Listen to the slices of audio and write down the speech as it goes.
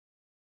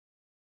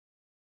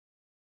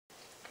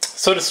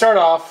So to start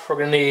off, we're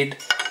going to need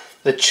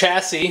the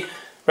chassis,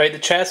 right? The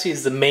chassis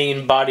is the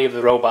main body of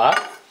the robot.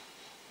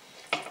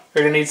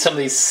 We're going to need some of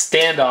these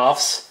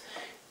standoffs.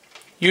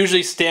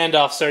 Usually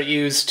standoffs are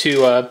used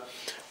to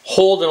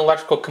hold an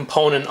electrical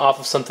component off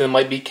of something that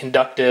might be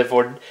conductive,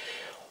 or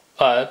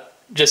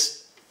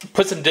just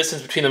put some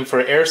distance between them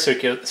for air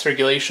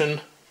circulation.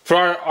 For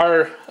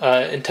our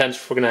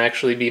intents, we're going to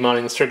actually be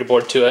mounting the circuit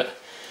board to it.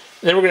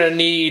 And then we're going to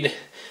need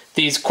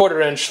these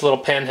 1/4 inch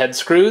little panhead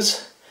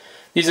screws.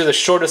 These are the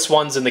shortest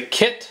ones in the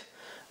kit,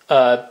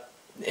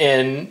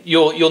 and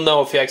you'll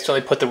know if you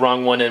accidentally put the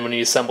wrong one in when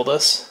you assemble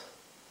this.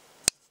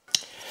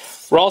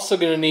 We're also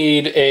going to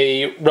need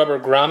a rubber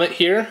grommet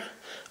here,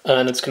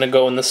 and it's going to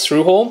go in this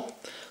through hole.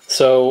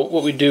 So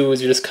what we do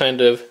is you just kind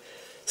of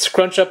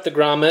scrunch up the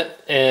grommet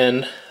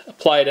and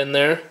apply it in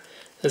there.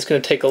 It's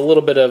going to take a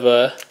little bit of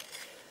a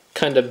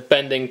kind of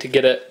bending to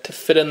get it to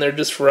fit in there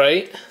just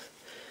right.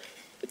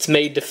 It's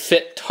made to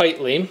fit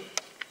tightly.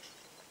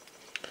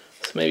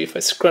 So maybe if I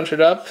scrunch it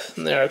up,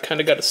 and there, I've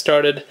kind of got it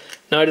started.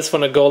 Now I just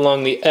want to go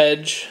along the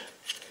edge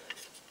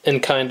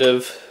and kind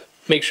of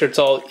make sure it's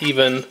all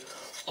even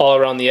all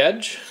around the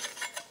edge.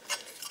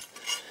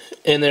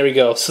 And there we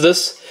go. So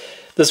this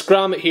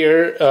grommet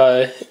here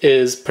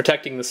is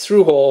protecting this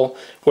through hole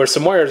where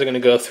some wires are going to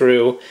go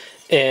through.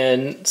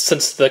 And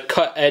since the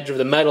cut edge of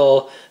the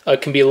metal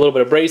can be a little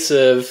bit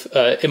abrasive,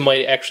 it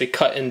might actually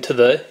cut into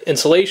the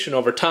insulation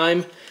over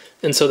time.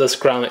 And so this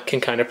grommet can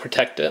kind of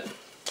protect it.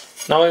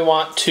 Now we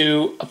want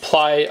to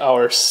apply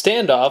our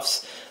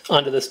standoffs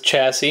onto this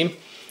chassis.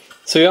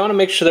 So we want to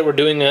make sure that we're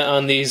doing it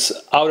on these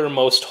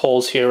outermost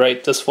holes here,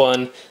 right? This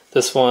one,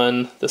 this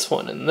one, this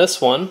one, and this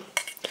one.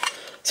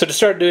 So to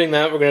start doing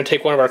that, we're going to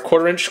take one of our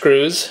 1/4 inch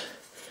screws,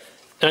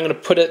 and I'm going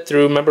to put it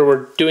through. Remember,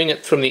 we're doing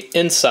it from the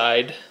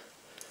inside.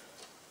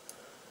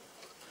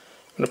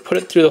 I'm going to put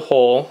it through the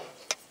hole,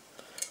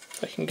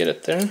 if I can get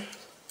it there.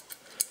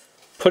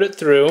 Put it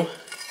through,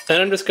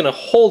 and I'm just going to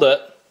hold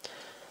it,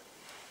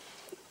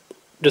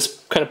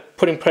 just kind of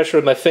putting pressure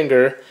with my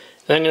finger,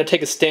 and I'm going to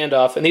take a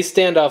standoff. And these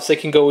standoffs, they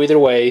can go either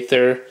way.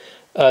 They're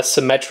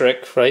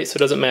symmetric, right? So it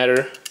doesn't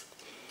matter.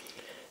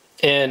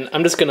 And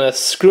I'm just going to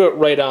screw it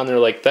right on there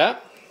like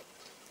that.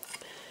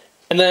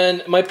 And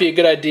then it might be a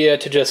good idea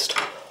to just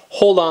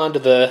hold on to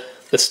the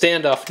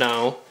standoff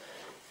now,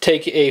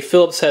 take a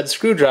Phillips head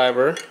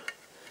screwdriver,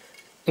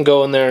 and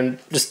go in there and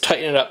just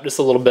tighten it up just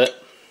a little bit.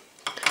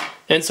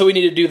 And so we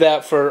need to do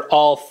that for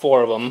all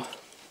 4 of them.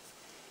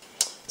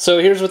 So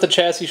here's what the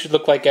chassis should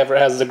look like after it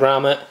has the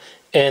grommet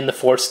and the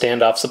 4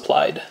 standoffs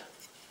applied.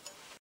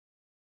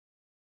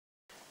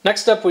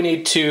 Next up, we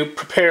need to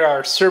prepare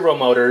our servo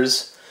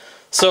motors.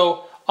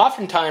 So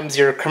oftentimes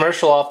your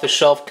commercial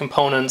off-the-shelf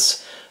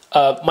components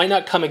might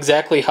not come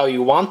exactly how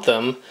you want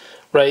them,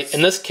 right?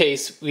 In this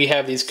case, we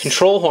have these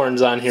control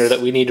horns on here that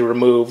we need to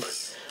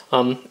remove.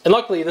 And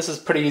luckily, this is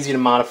pretty easy to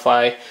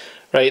modify,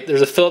 right?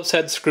 There's a Phillips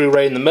head screw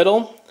right in the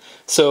middle.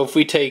 So if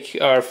we take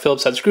our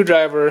Phillips head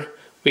screwdriver,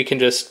 we can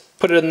just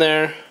put it in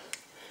there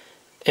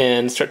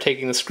and start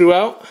taking the screw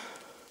out.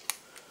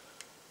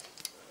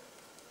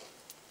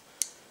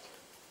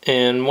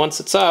 And once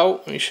it's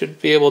out, we should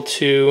be able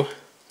to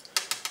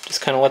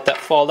just kind of let that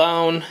fall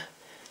down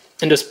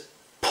and just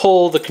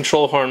pull the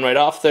control horn right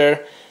off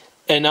there.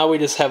 And now we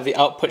just have the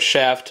output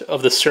shaft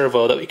of the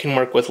servo that we can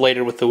work with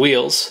later with the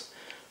wheels.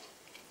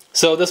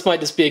 So this might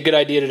just be a good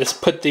idea to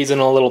just put these in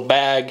a little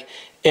bag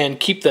and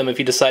keep them if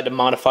you decide to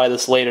modify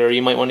this later.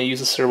 You might want to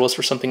use the servos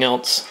for something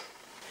else.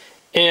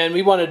 And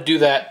we want to do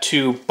that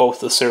to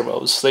both the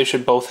servos. They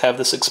should both have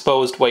this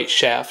exposed white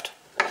shaft.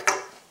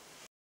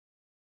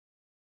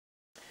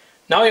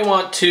 Now we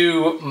want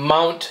to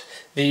mount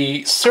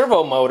the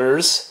servo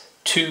motors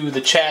to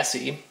the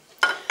chassis.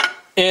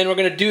 And we're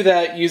going to do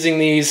that using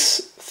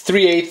these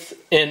 3/8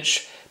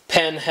 inch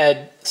pen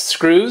head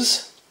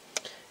screws.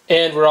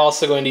 And we're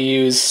also going to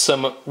use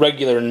some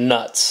regular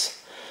nuts.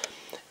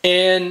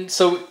 And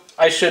so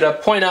I should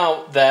point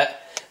out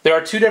that there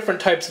are 2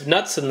 different types of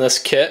nuts in this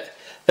kit.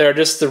 There are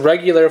just the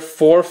regular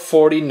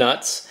 440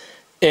 nuts,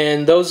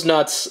 and those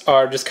nuts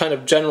are just kind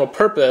of general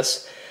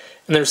purpose.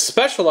 And there's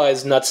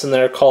specialized nuts in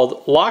there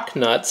called lock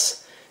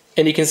nuts,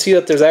 and you can see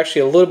that there's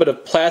actually a little bit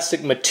of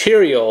plastic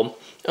material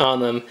on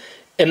them,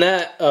 and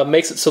that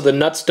makes it so the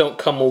nuts don't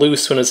come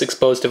loose when it's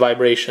exposed to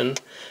vibration.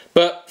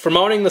 But for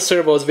mounting the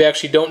servos, we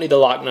actually don't need the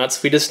lock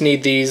nuts. We just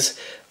need these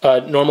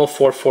normal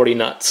 440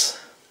 nuts.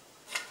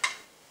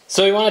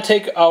 So we want to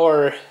take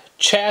our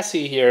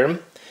chassis here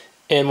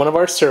and one of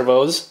our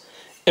servos,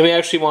 and we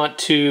actually want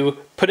to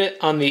put it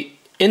on the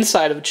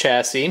inside of the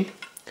chassis.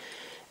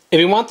 And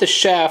we want the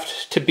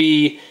shaft to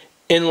be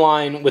in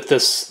line with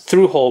this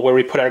through hole where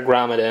we put our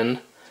grommet in.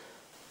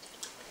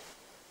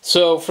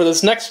 So for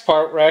this next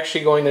part, we're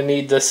actually going to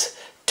need this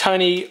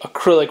tiny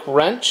acrylic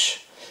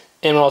wrench,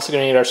 and we're also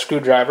going to need our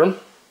screwdriver.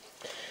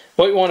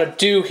 What we want to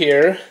do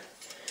here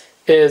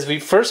is we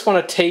first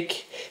want to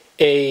take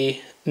a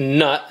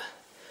nut,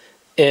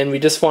 and we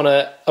just want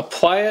to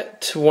apply it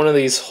to one of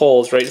these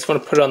holes, right? Just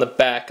want to put it on the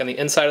back, on the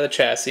inside of the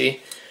chassis,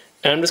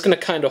 and I'm just going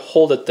to kind of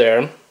hold it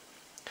there.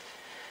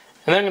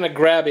 And then I'm going to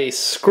grab a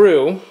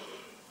screw,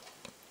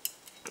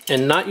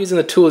 and not using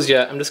the tools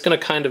yet, I'm just going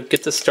to kind of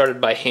get this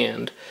started by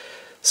hand.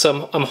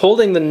 So I'm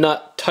holding the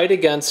nut tight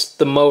against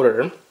the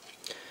motor, and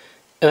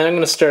then I'm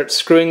going to start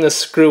screwing this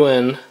screw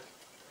in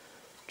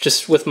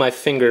just with my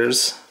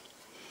fingers.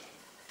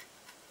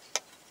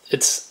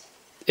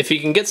 If you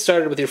can get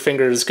started with your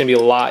fingers, it's going to be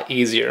a lot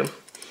easier.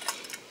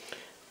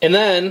 And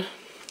then,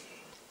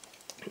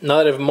 now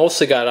that I've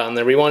mostly got it on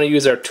there, we want to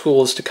use our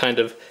tools to kind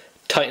of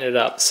tighten it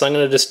up. So I'm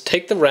going to just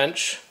take the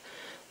wrench,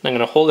 and I'm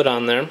going to hold it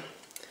on there,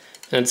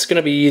 and it's going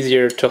to be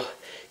easier to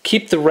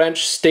keep the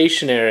wrench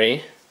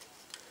stationary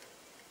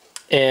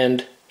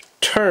and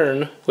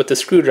turn with the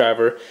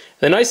screwdriver.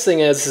 The nice thing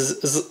is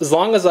as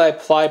long as I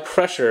apply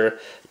pressure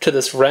to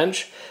this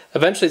wrench,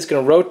 eventually it's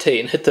going to rotate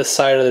and hit the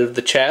side of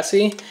the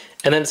chassis,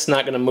 and then it's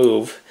not going to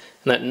move,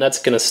 and that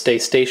nut's going to stay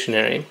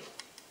stationary.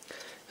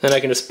 Then I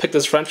can just pick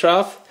this wrench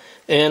off,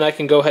 and I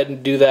can go ahead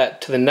and do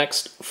that to the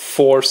next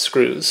 4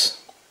 screws.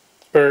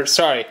 Or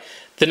sorry,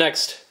 the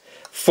next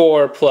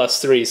 4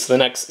 plus 3, so the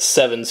next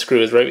 7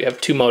 screws, right? We have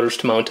 2 motors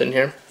to mount in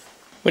here.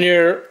 When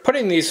you're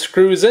putting these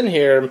screws in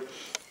here,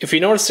 if you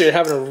notice that you're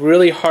having a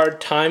really hard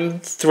time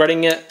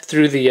threading it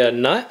through the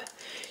nut,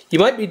 you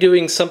might be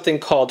doing something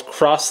called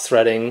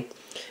cross-threading,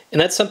 and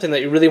that's something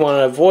that you really want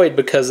to avoid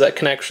because that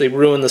can actually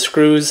ruin the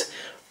screws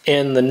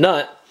and the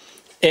nut,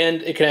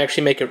 and it can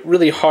actually make it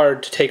really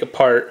hard to take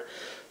apart.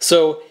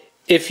 So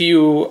if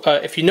you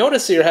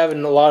notice that you're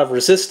having a lot of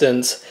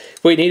resistance,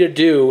 what you need to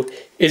do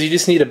is you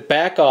just need to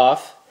back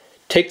off,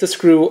 take the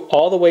screw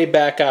all the way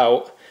back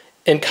out,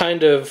 and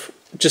kind of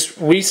just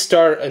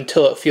restart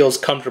until it feels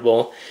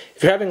comfortable.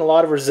 If you're having a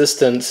lot of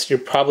resistance, you're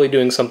probably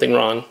doing something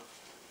wrong.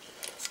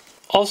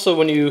 Also,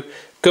 when you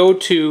go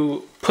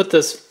to put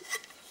this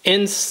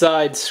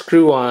inside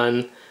screw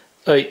on,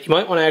 you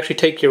might want to actually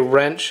take your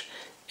wrench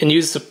and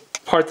use the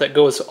part that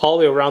goes all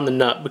the way around the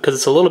nut because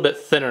it's a little bit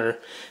thinner.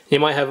 You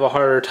might have a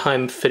harder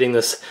time fitting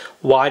this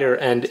wider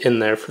end in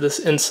there for this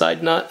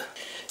inside nut.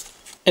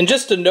 And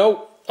just a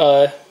note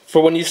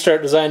for when you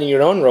start designing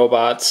your own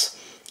robots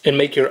and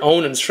make your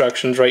own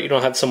instructions, right? You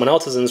don't have someone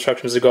else's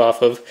instructions to go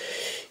off of.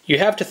 You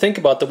have to think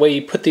about the way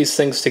you put these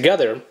things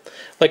together.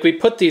 Like we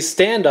put these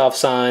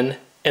standoffs on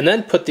and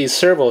then put these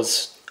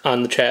servos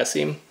on the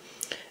chassis.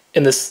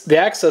 And the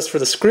access for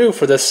the screw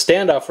for this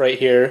standoff right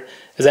here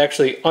is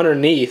actually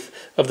underneath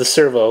of the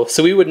servo.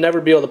 So we would never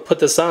be able to put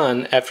this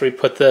on after we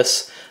put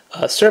this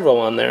servo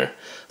on there.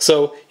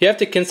 So you have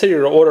to consider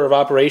your order of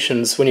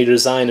operations when you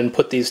design and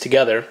put these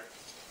together.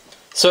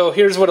 So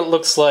here's what it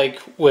looks like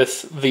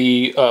with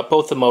the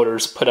both the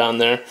motors put on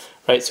there,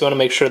 right? So we want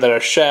to make sure that our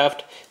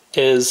shaft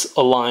is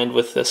aligned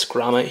with this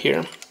grommet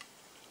here.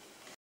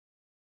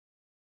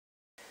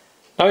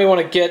 Now we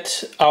want to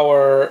get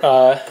our,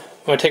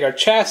 we want to take our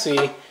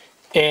chassis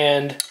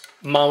and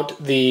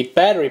mount the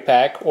battery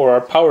pack or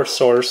our power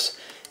source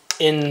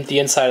in the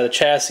inside of the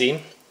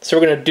chassis. So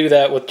we're going to do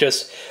that with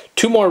just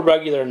 2 more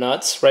regular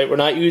nuts, right? We're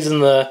not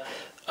using the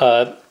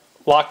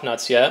lock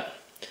nuts yet,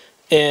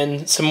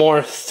 and some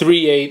more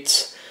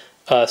 3/8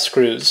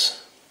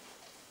 screws.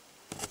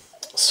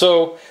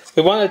 So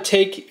we want to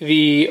take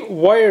the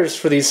wires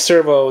for these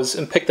servos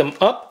and pick them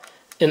up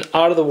and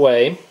out of the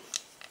way.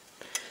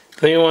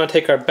 Then we want to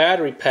take our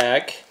battery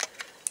pack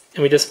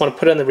and we just want to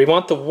put it in there. We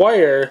want the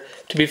wire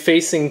to be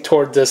facing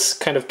toward this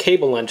kind of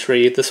cable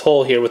entry, this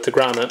hole here with the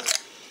grommet.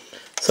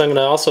 So I'm going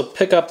to also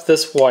pick up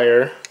this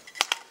wire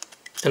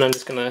and I'm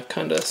just going to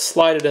kind of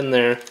slide it in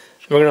there.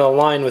 And we're going to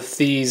align with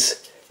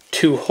these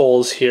 2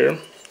 holes here.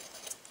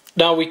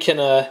 Now we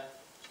can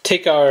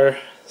take our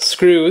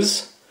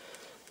screws.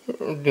 We're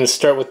going to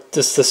start with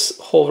this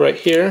hole right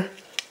here.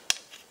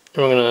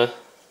 And we're going to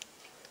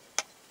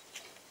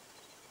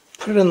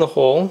put it in the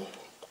hole.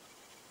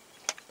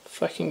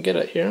 If I can get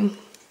it here.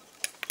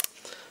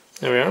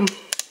 There we are.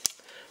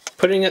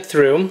 Putting it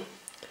through.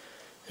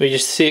 We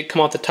just see it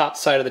come out the top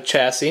side of the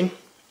chassis.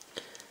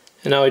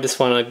 And now we just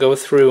want to go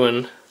through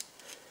and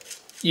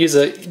use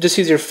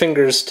your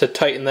fingers to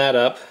tighten that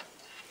up.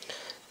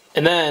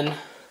 And then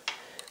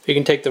we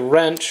can take the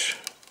wrench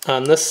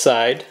on this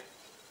side,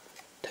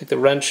 take the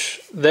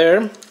wrench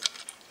there,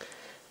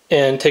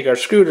 and take our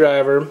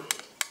screwdriver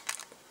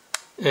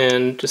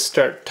and just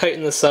start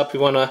tightening this up.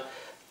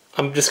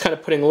 I'm just kind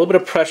of putting a little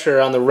bit of pressure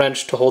on the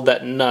wrench to hold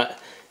that nut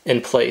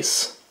in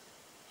place.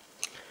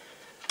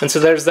 And so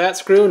there's that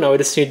screw. Now we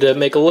just need to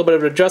make a little bit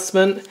of an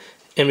adjustment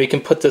and we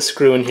can put this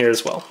screw in here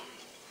as well.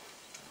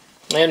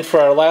 And for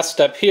our last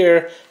step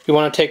here, we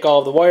want to take all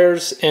of the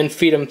wires and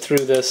feed them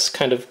through this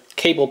kind of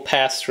cable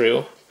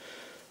pass-through.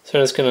 So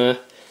I'm just going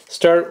to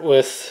start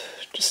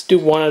with, just do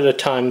one at a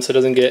time so it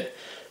doesn't get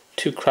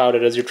too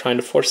crowded as you're trying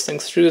to force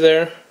things through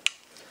there.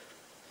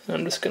 And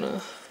I'm just going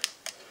to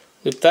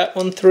loop that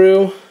one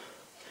through,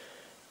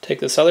 take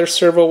this other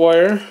servo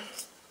wire,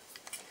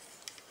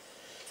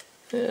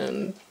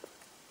 and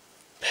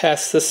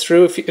pass this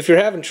through. If you're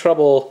having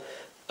trouble,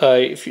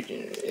 if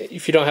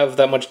you don't have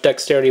that much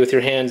dexterity with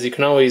your hands, you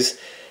can always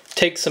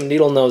take some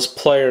needle nose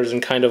pliers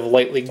and kind of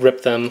lightly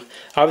grip them.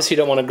 Obviously you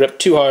don't want to grip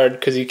too hard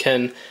because you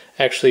can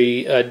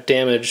actually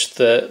damage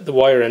the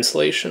wire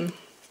insulation.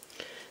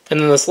 And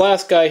then this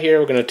last guy here,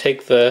 we're going to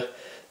take the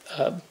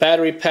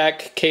battery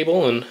pack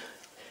cable and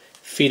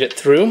feed it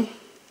through.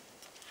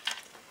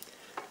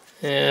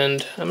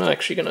 And I'm not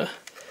actually going to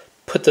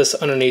put this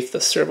underneath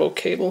the servo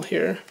cable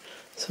here,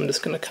 so I'm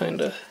just going to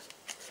kind of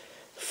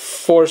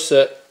force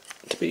it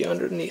to be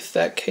underneath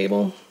that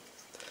cable.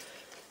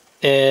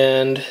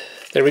 And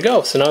there we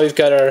go. So now we've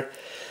got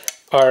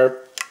our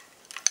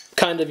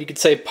kind of, you could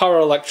say, power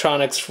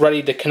electronics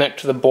ready to connect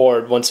to the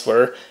board once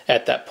we're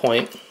at that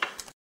point.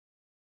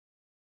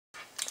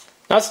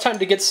 Now it's time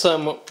to get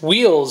some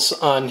wheels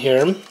on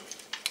here.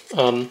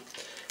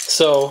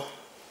 So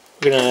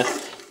we're going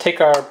to take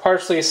our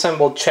partially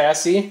assembled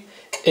chassis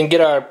and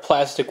get our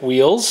plastic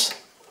wheels.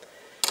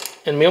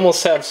 And we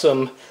almost have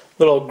some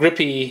little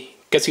grippy,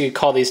 I guess you could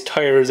call these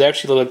tires. They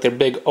actually look like they're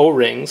big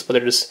O-rings, but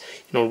they're just,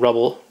 you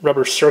know,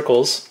 rubber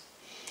circles.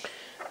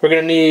 We're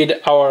going to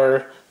need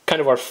our kind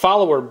of our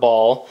follower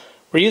ball.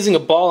 We're using a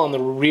ball on the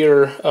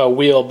rear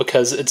wheel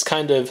because it's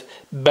kind of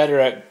better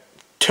at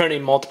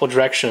turning multiple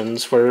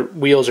directions, where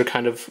wheels are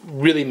kind of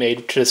really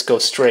made to just go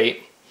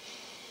straight.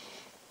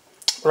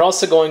 We're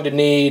also going to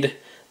need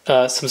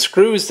some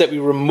screws that we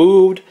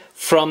removed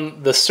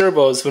from the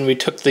servos when we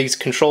took these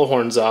control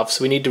horns off,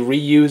 so we need to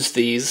reuse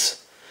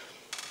these.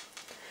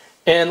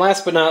 And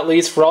last but not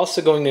least, we're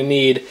also going to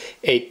need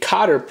a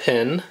cotter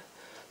pin.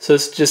 So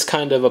it's just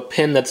kind of a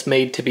pin that's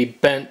made to be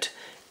bent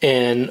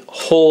and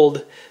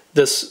hold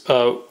this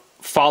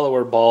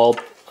follower ball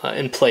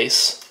in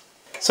place.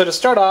 So to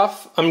start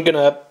off, I'm going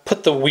to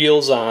put the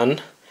wheels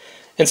on.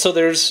 And so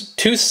there's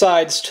two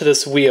sides to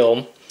this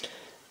wheel.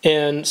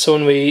 And so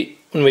when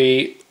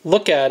we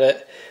look at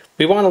it,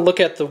 we want to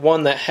look at the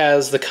one that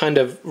has the kind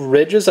of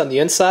ridges on the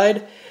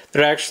inside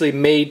that are actually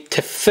made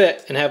to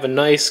fit and have a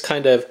nice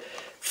kind of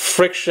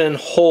friction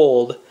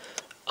hold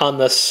on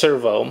the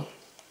servo.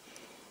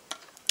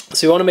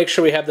 So we want to make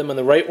sure we have them in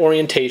the right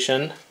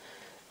orientation,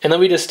 and then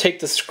we just take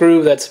the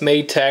screw that's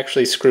made to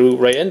actually screw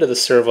right into the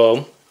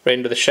servo, right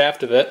into the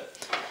shaft of it,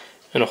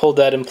 and hold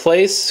that in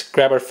place,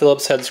 grab our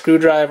Phillips head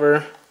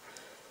screwdriver,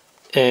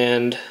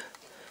 and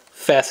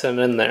fasten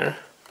it in there.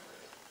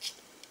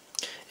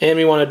 And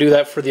we want to do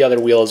that for the other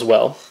wheel as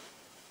well.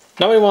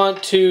 Now we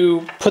want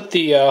to put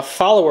the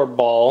follower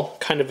ball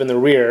kind of in the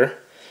rear.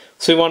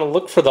 So we want to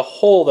look for the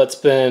hole that's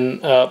been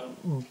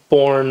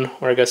born,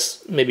 or I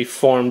guess maybe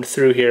formed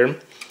through here.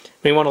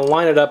 We want to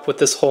line it up with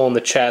this hole in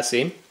the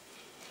chassis.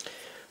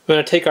 We're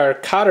going to take our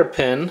cotter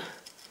pin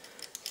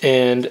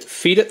and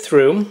feed it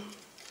through,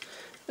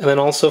 and then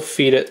also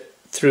feed it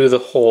through the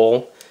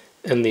hole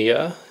in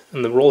the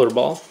roller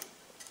ball.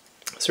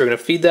 So we're going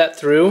to feed that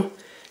through, and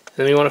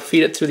then we want to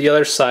feed it through the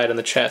other side on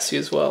the chassis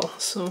as well.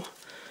 So it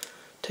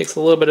takes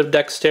a little bit of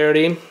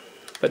dexterity,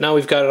 but now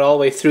we've got it all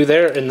the way through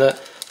there, and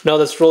now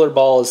this roller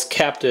ball is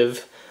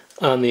captive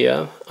on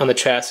the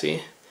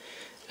chassis.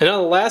 And now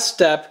the last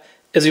step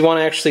is we want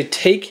to actually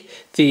take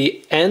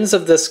the ends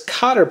of this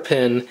cotter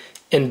pin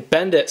and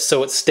bend it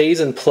so it stays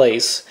in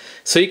place.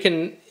 So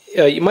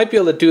you might be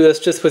able to do this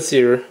just with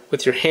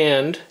your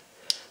hand,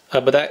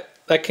 but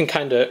that can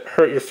kind of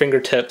hurt your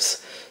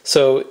fingertips.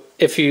 So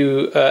if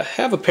you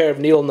have a pair of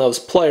needle nose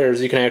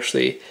pliers, you can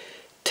actually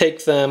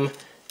take them,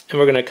 and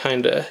we're going to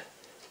kind of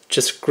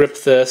just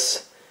grip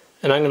this,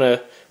 and I'm going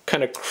to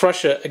kind of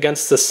crush it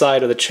against the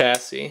side of the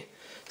chassis.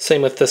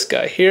 Same with this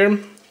guy here.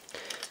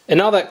 And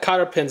now that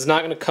cotter pin's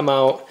not going to come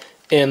out,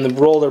 and the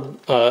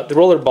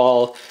roller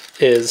ball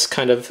is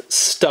kind of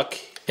stuck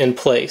in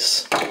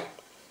place.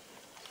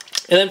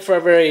 And then for our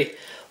very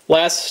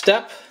last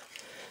step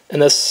in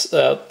this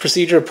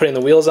procedure of putting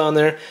the wheels on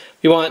there,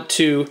 we want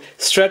to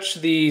stretch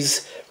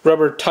these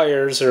rubber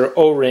tires or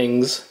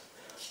O-rings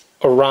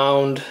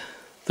around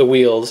the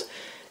wheels.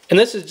 And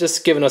this is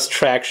just giving us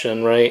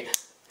traction, right?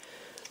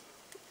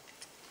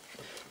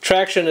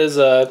 Traction is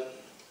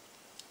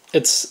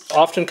it's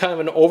often kind of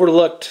an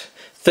overlooked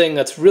thing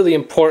that's really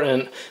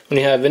important when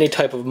you have any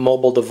type of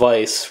mobile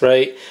device,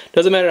 right?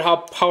 Doesn't matter how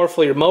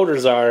powerful your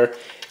motors are,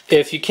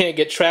 if you can't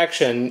get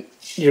traction,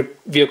 your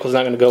vehicle's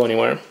not going to go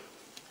anywhere.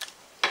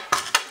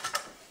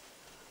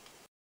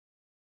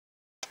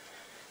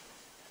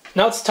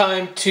 Now it's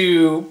time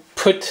to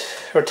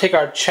take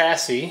our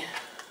chassis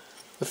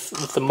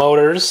with the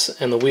motors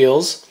and the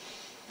wheels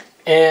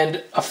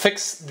and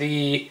affix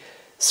the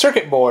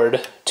circuit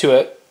board to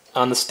it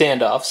on the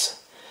standoffs.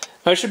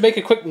 Now I should make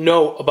a quick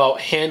note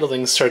about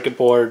handling circuit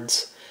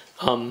boards.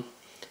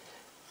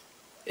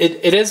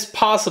 It is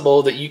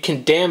possible that you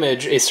can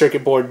damage a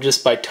circuit board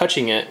just by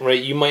touching it,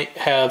 right? You might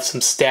have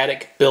some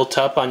static built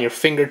up on your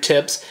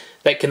fingertips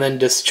that can then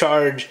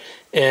discharge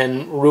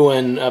and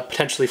ruin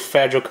potentially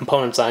fragile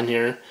components on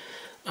here.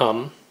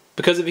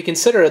 Because if you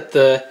consider it,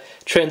 the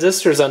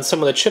transistors on some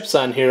of the chips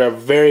on here are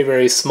very,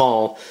 very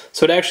small,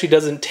 so it actually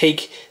doesn't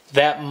take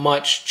that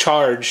much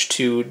charge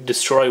to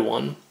destroy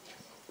one.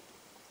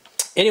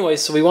 Anyway,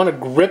 so we want to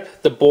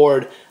grip the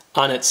board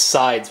on its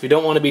sides. We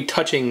don't want to be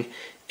touching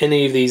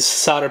any of these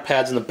solder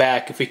pads in the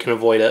back if we can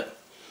avoid it.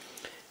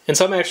 And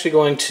so I'm actually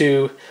going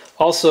to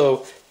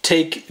also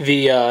take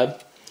the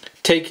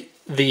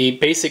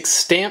basic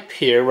stamp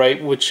here,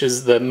 right, which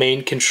is the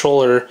main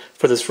controller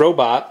for this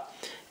robot,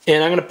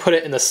 and I'm going to put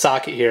it in the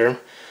socket here.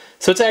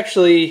 So it's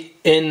actually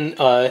in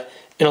an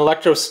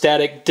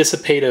electrostatic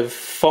dissipative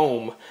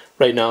foam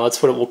right now.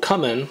 That's what it will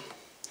come in.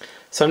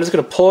 So I'm just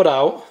going to pull it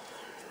out,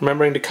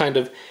 remembering to kind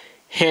of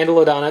handle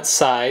it on its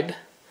side.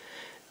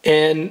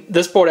 And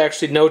this board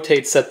actually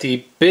notates that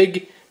the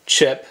big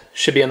chip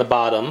should be on the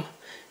bottom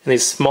and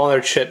these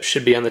smaller chips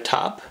should be on the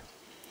top.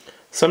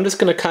 So I'm just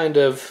going to kind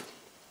of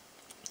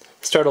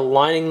start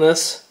aligning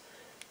this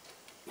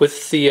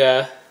with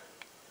the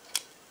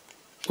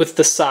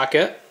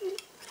socket,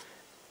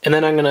 and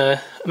then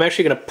I'm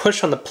actually going to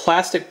push on the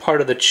plastic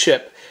part of the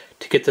chip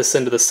to get this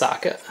into the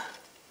socket.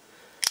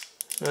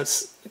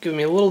 That's giving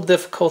me a little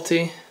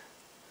difficulty.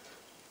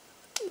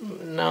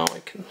 Now I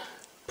can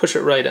push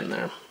it right in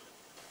there.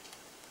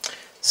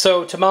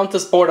 So to mount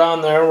this board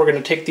on there, we're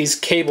going to take these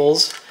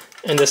cables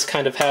and just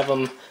kind of have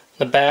them in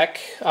the back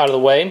out of the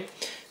way.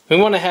 We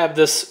want to have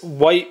this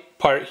white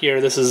part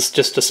here, this is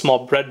just a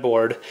small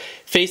breadboard,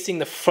 facing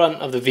the front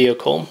of the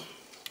vehicle.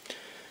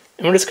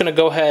 And we're just going to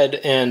go ahead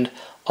and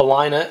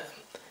align it.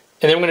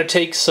 And then we're going to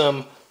take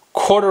some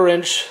 1/4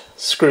 inch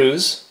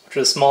screws, which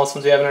are the smallest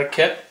ones we have in our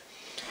kit.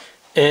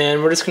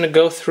 And we're just going to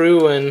go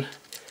through and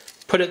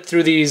put it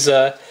through these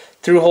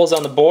through holes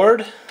on the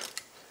board,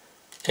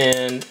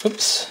 and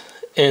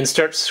and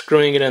start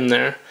screwing it in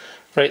there.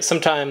 Right,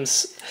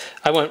 sometimes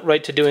I went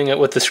right to doing it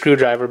with the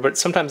screwdriver, but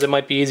sometimes it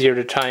might be easier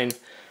to try and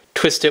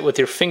twist it with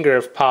your finger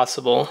if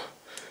possible,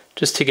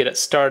 just to get it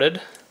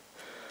started.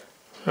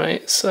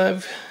 Right, so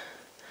I've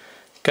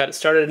got it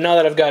started. Now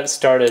that I've got it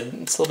started,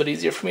 it's a little bit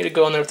easier for me to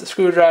go in there with the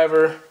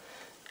screwdriver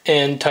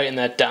and tighten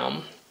that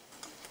down.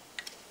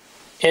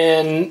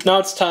 And now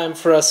it's time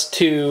for us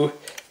to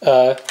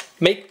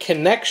make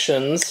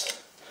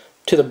connections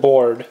to the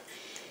board.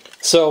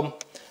 So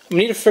we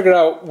need to figure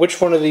out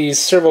which one of these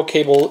servo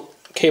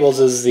cables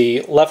is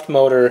the left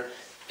motor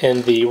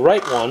and the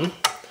right one.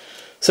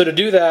 So to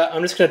do that,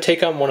 I'm just going to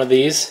take on one of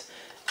these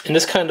and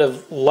just kind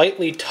of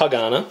lightly tug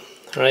on it.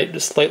 All right,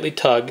 just lightly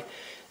tug.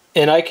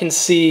 And I can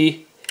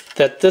see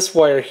that this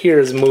wire here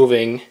is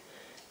moving.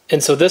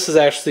 And so this is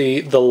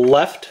actually the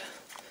left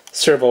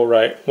servo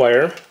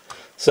wire.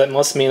 So that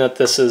must mean that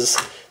this is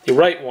the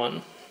right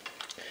one.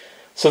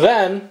 So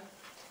then,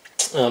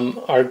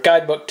 our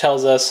guidebook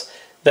tells us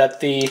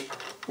that the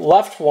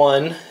left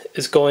one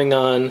is going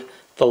on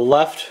the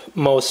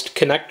leftmost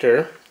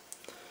connector,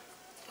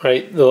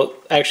 right?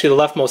 Actually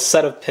the leftmost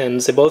set of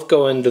pins, they both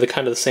go into the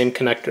kind of the same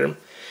connector.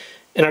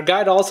 And our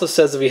guide also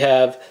says that we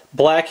have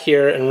black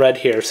here and red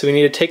here. So we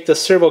need to take the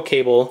servo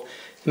cable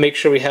and make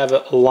sure we have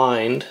it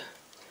aligned.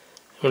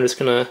 I'm just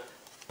going to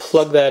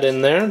plug that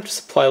in there,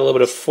 just apply a little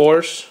bit of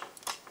force.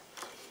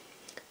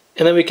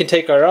 And then we can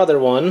take our other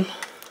one,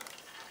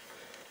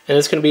 and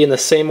it's going to be in the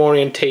same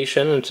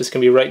orientation, and it's just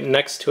going to be right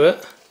next to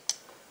it.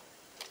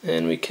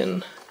 And we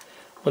can,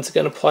 once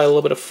again, apply a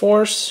little bit of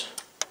force.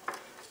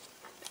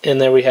 And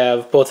there we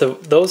have both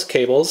of those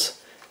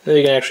cables. And then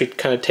we can actually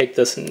kind of take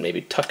this and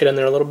maybe tuck it in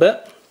there a little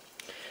bit.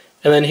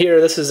 And then here,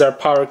 this is our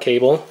power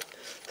cable.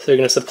 So you're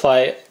going to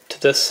supply it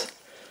to this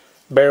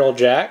barrel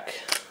jack,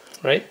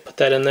 right? Put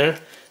that in there.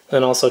 And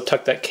then also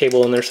tuck that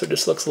cable in there so it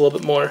just looks a little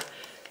bit more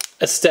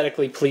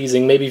aesthetically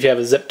pleasing. Maybe if you have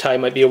a zip tie, it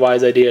might be a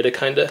wise idea to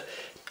kind of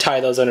tie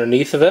those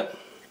underneath of it.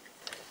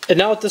 And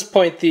now at this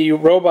point, the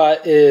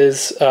robot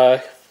is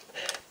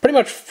pretty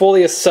much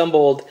fully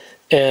assembled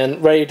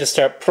and ready to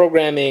start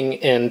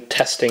programming and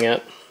testing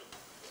it.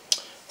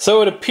 So it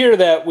would appear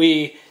that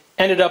we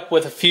ended up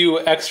with a few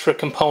extra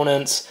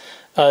components.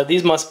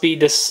 These must be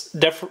just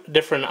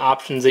different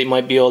options that you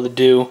might be able to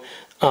do.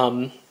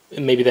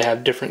 Maybe they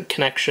have different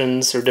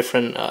connections or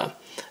different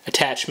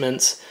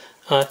attachments.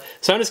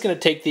 So I'm just going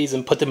to take these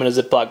and put them in a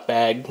Ziploc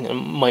bag. I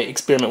might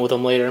experiment with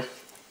them later.